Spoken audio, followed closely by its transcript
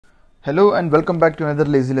Hello and welcome back to another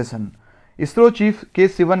lazy lesson. ISRO Chief K.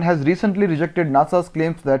 Sivan has recently rejected NASA's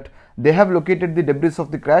claims that they have located the debris of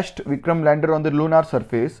the crashed Vikram Lander on the lunar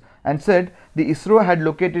surface and said the ISRO had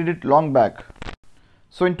located it long back.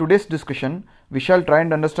 So in today's discussion, we shall try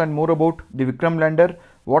and understand more about the Vikram Lander,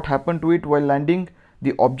 what happened to it while landing,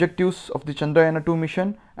 the objectives of the Chandrayaan 2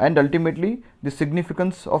 mission and ultimately the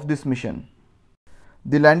significance of this mission.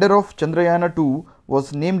 The lander of Chandrayaan 2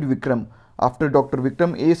 was named Vikram after Dr.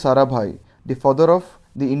 Vikram A. Sarabhai, the father of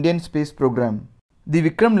the Indian space program. The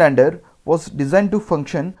Vikram lander was designed to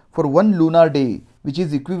function for one lunar day, which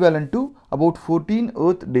is equivalent to about 14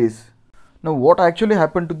 Earth days. Now, what actually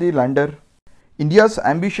happened to the lander? India's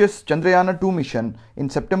ambitious Chandrayaan 2 mission in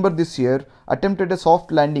September this year attempted a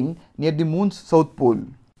soft landing near the moon's south pole.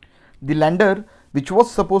 The lander, which was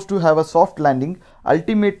supposed to have a soft landing,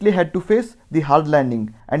 ultimately had to face the hard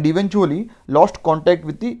landing and eventually lost contact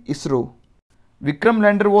with the ISRO. Vikram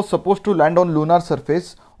lander was supposed to land on lunar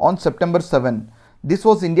surface on September 7. This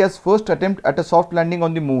was India's first attempt at a soft landing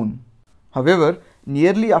on the moon. However,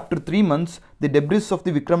 nearly after 3 months, the debris of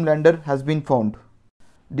the Vikram lander has been found.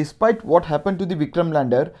 Despite what happened to the Vikram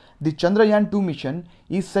lander, the Chandrayaan 2 mission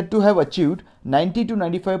is said to have achieved 90 to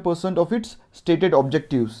 95% of its stated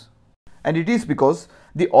objectives. And it is because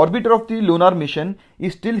the orbiter of the lunar mission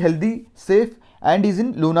is still healthy, safe and is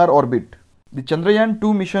in lunar orbit. The Chandrayaan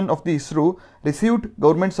 2 mission of the ISRO received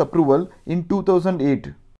government's approval in 2008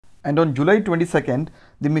 and on July 22nd,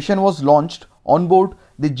 the mission was launched on board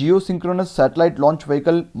the geosynchronous satellite launch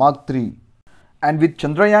vehicle Mark III. And with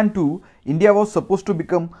Chandrayaan 2, India was supposed to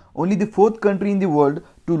become only the 4th country in the world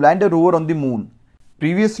to land a rover on the moon.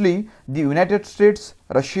 Previously, the United States,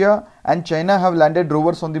 Russia and China have landed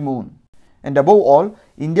rovers on the moon. And above all,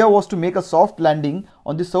 India was to make a soft landing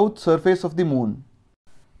on the south surface of the moon.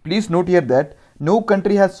 Please note here that no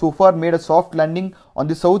country has so far made a soft landing on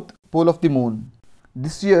the south pole of the moon.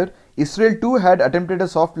 This year, Israel too had attempted a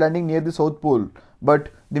soft landing near the south pole, but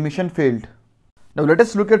the mission failed. Now let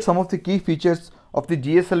us look at some of the key features of the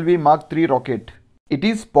GSLV Mark III rocket. It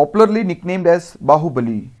is popularly nicknamed as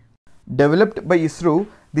Bahubali. Developed by ISRO,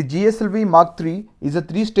 the GSLV Mark III is a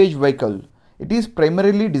 3-stage vehicle. It is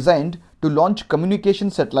primarily designed to launch communication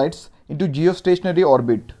satellites into geostationary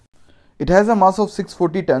orbit. It has a mass of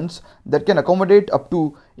 640 tons that can accommodate up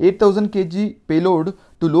to 8000 kg payload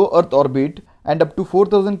to low Earth orbit and up to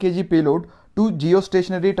 4000 kg payload to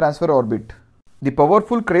geostationary transfer orbit. The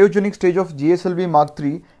powerful cryogenic stage of GSLV Mark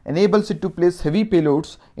III enables it to place heavy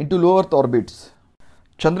payloads into low Earth orbits.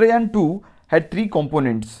 Chandrayaan 2 had 3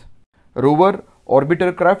 components: rover,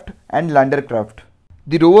 orbiter craft and lander craft.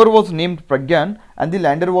 The rover was named Pragyan and the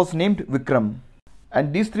lander was named Vikram.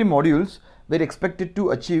 And these 3 modules were expected to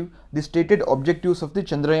achieve the stated objectives of the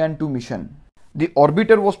Chandrayaan 2 mission. The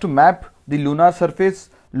orbiter was to map the lunar surface,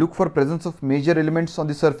 look for presence of major elements on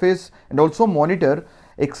the surface and also monitor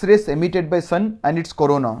X-rays emitted by sun and its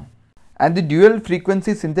corona. And the dual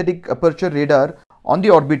frequency synthetic aperture radar on the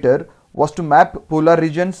orbiter was to map polar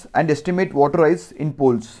regions and estimate water ice in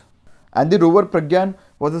poles. And the rover Pragyan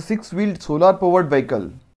was a 6-wheeled solar powered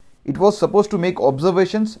vehicle. It was supposed to make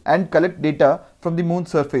observations and collect data from the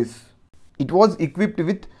moon's surface. It was equipped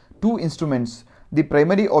with 2 instruments. The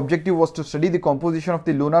primary objective was to study the composition of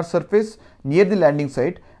the lunar surface near the landing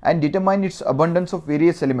site and determine its abundance of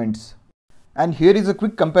various elements. And here is a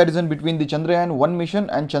quick comparison between the Chandrayaan 1 mission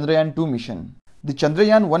and Chandrayaan 2 mission. The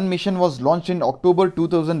Chandrayaan 1 mission was launched in October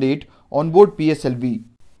 2008 on board PSLV.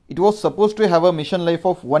 It was supposed to have a mission life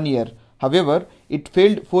of 1 year. However, it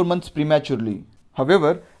failed 4 months prematurely.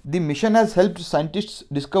 However, the mission has helped scientists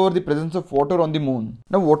discover the presence of water on the moon.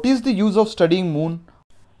 Now, what is the use of studying moon?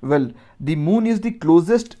 Well, the moon is the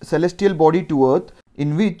closest celestial body to Earth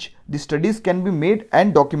in which the studies can be made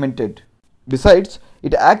and documented. Besides,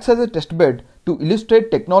 it acts as a testbed to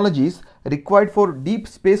illustrate technologies required for deep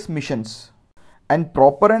space missions. And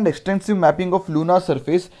proper and extensive mapping of lunar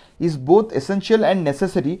surface is both essential and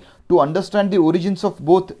necessary to understand the origins of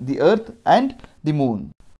both the Earth and the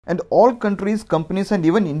moon. And all countries, companies and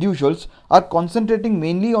even individuals are concentrating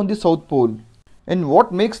mainly on the South Pole. And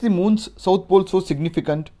what makes the moon's South Pole so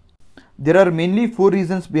significant? There are mainly 4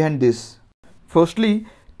 reasons behind this. Firstly,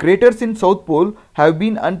 craters in South Pole have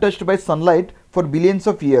been untouched by sunlight for billions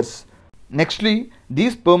of years. Nextly,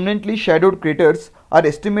 these permanently shadowed craters are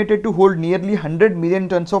estimated to hold nearly 100 million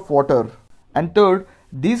tons of water. And third,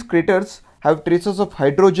 these craters have traces of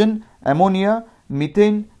hydrogen, ammonia,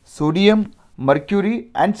 methane, sodium,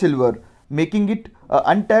 mercury and silver, making it an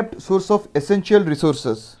untapped source of essential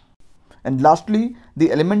resources. And lastly,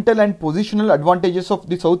 the elemental and positional advantages of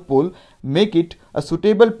the South Pole make it a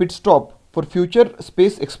suitable pit stop for future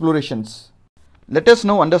space explorations. Let us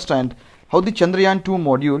now understand how the Chandrayaan 2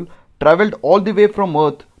 module travelled all the way from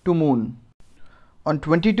Earth to Moon. On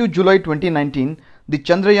 22 July 2019, the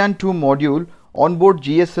Chandrayaan 2 module on board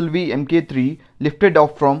GSLV Mk3 lifted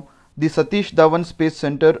off from the Satish Dhawan Space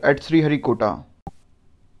Center at Sriharikota.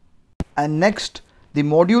 And next, the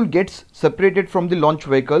module gets separated from the launch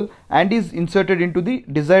vehicle and is inserted into the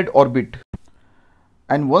desired orbit.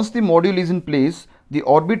 And once the module is in place, the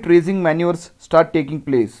orbit raising maneuvers start taking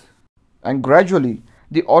place. And gradually,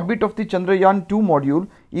 the orbit of the Chandrayaan 2 module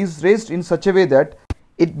is raised in such a way that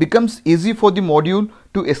it becomes easy for the module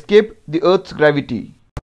to escape the Earth's gravity.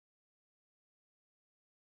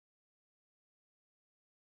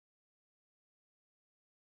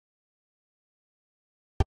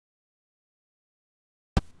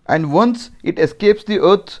 And once it escapes the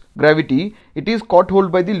Earth's gravity, it is caught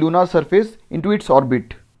hold by the lunar surface into its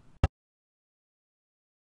orbit.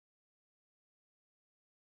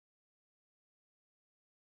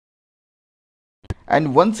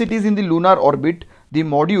 And once it is in the lunar orbit, the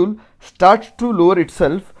module starts to lower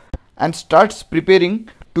itself and starts preparing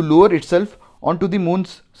to lower itself onto the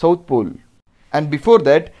moon's south pole. And before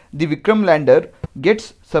that, the Vikram Lander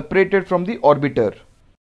gets separated from the orbiter.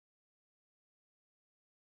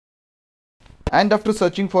 And after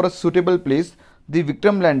searching for a suitable place, the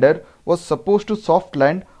Vikram Lander was supposed to soft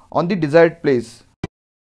land on the desired place.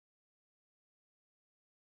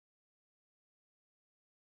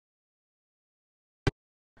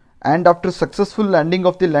 And after successful landing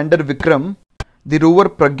of the lander Vikram, the rover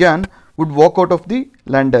Pragyan would walk out of the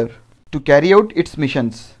lander to carry out its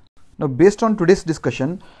missions. Now, based on today's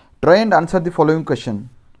discussion, try and answer the following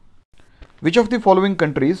question. Which of the following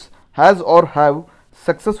countries has or have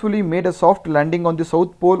successfully made a soft landing on the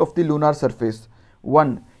south pole of the lunar surface?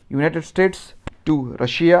 1. United States, 2.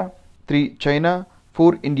 Russia, 3. China,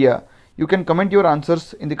 4. India. You can comment your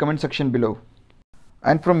answers in the comment section below.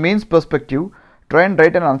 And from mains perspective, try and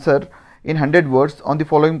write an answer in 100 words on the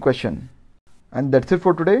following question. And that's it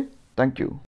for today. Thank you.